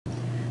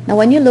Now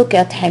when you look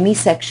at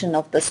hemisection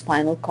of the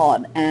spinal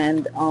cord,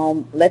 and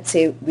let's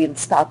say we'll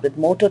start with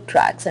motor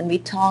tracts, and we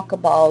talk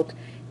about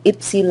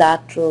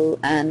ipsilateral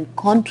and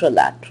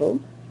contralateral.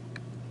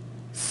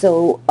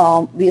 So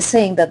we are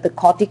saying that the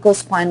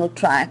corticospinal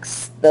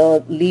tracts,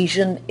 the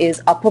lesion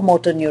is upper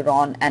motor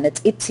neuron and it's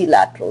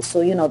ipsilateral.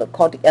 So you know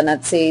and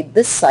I'd say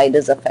this side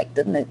is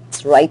affected and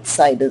its right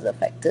side is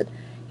affected.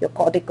 Your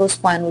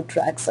corticospinal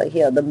tracts are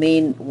here, the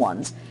main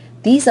ones.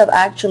 These have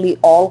actually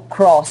all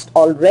crossed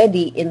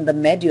already in the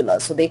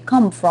medulla. So they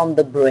come from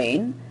the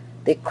brain,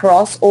 they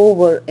cross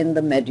over in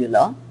the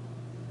medulla,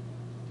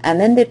 and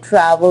then they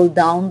travel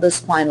down the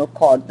spinal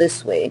cord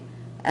this way,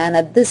 and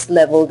at this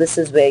level this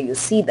is where you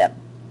see them.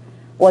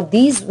 What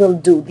these will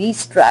do,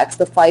 these tracts,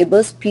 the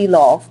fibers peel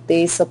off,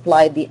 they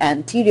supply the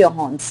anterior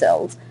horn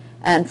cells,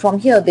 and from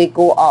here they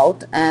go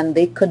out and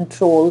they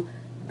control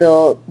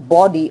the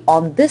body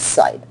on this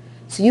side.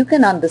 So you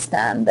can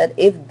understand that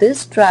if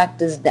this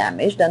tract is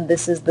damaged and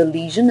this is the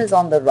lesion is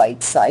on the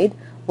right side,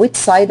 which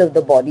side of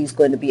the body is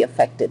going to be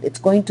affected? It's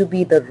going to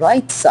be the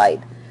right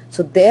side.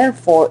 So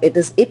therefore it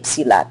is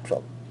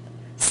ipsilateral.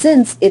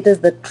 Since it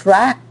is the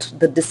tract,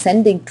 the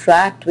descending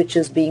tract which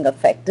is being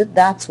affected,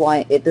 that's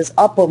why it is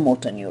upper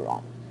motor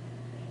neuron.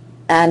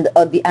 And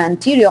the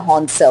anterior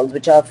horn cells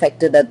which are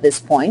affected at this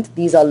point,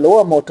 these are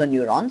lower motor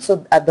neurons.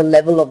 So at the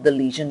level of the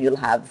lesion you'll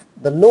have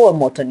the lower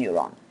motor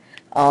neuron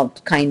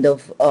kind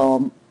of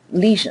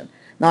lesion.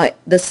 Now in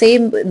the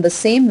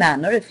same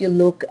manner, if you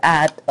look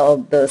at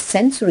the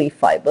sensory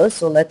fibers,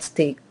 so let's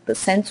take the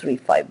sensory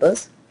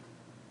fibers,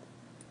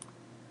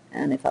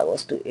 and if I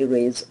was to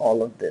erase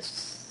all of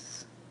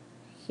this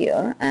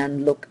here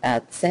and look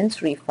at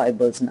sensory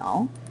fibers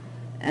now,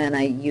 and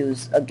I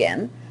use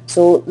again,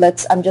 so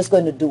I'm just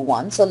going to do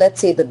one. So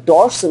let's say the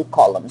dorsal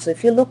column. So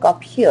if you look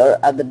up here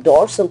at the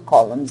dorsal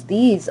columns,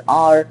 these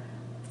are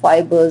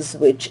fibers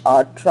which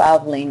are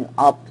traveling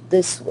up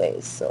this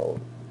way. So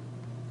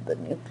the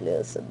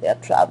nucleus, and they are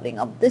traveling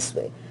up this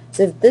way.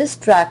 So if this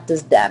tract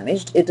is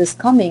damaged, it is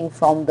coming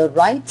from the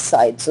right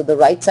side. So the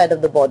right side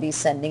of the body is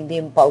sending the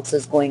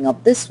impulses going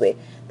up this way.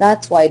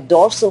 That's why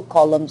dorsal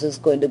columns is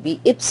going to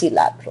be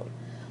ipsilateral.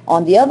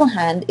 On the other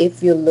hand,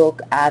 if you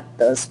look at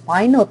the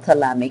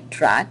spinothalamic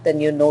tract,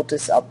 and you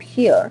notice up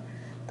here,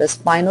 the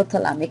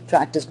spinothalamic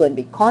tract is going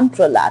to be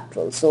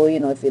contralateral. So, you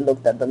know, if you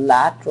looked at the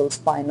lateral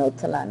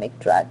spinothalamic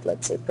tract,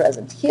 let's say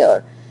present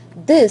here,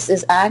 this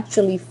is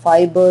actually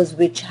fibers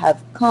which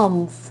have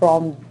come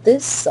from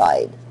this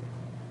side.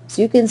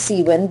 So you can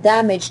see when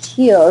damaged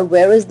here,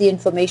 where is the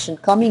information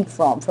coming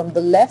from? From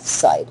the left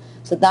side.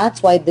 So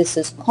that's why this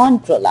is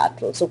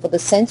contralateral. So for the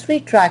sensory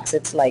tracts,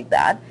 it's like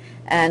that.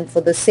 And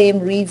for the same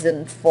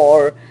reason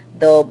for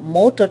the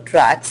motor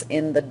tracts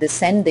in the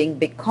descending,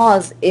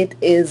 because it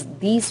is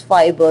these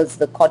fibers,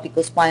 the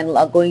corticospinal,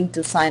 are going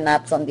to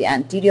synapse on the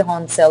anterior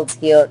horn cells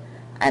here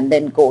and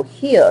then go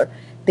here,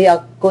 they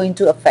are going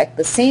to affect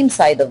the same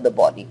side of the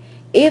body.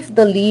 If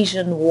the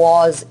lesion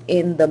was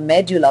in the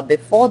medulla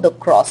before the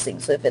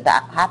crossing, so if it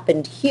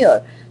happened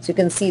here, so you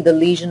can see the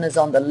lesion is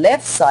on the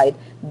left side,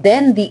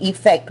 then the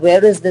effect,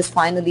 where is this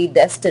finally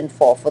destined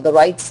for the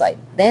right side?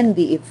 Then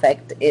the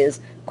effect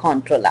is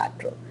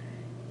contralateral.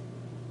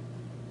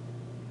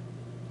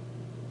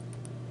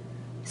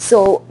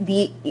 So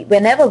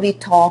whenever we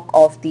talk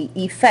of the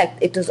effect,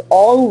 it is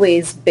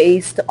always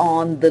based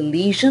on the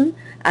lesion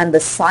and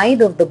the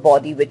side of the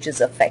body which is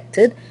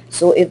affected.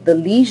 So if the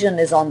lesion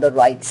is on the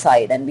right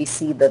side and we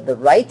see that the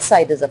right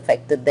side is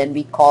affected, then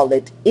we call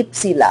it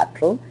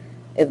ipsilateral.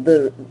 If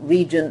the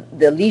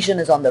lesion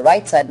is on the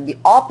right side and the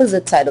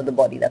opposite side of the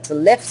body, that's the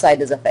left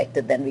side, is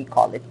affected, then we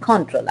call it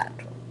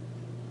contralateral.